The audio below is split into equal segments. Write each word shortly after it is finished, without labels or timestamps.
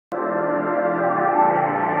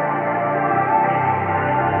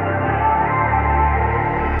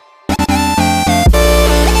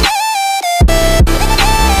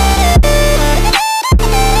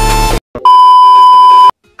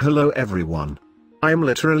hello everyone. I'm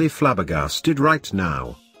literally flabbergasted right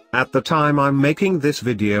now. At the time I'm making this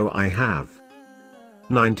video I have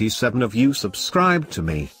 97 of you subscribed to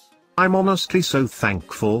me. I'm honestly so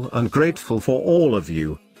thankful and grateful for all of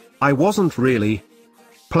you. I wasn't really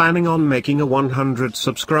planning on making a 100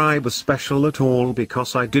 subscriber special at all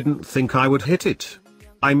because I didn't think I would hit it.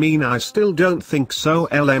 I mean, I still don't think so,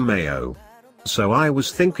 LMAO. So I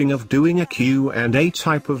was thinking of doing a Q&A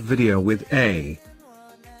type of video with a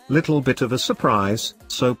little bit of a surprise,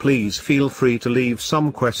 so please feel free to leave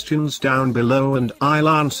some questions down below and I'll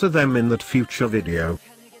answer them in that future video.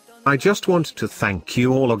 I just want to thank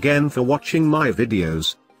you all again for watching my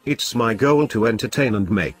videos. It's my goal to entertain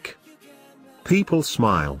and make people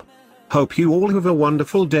smile. Hope you all have a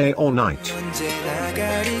wonderful day or night.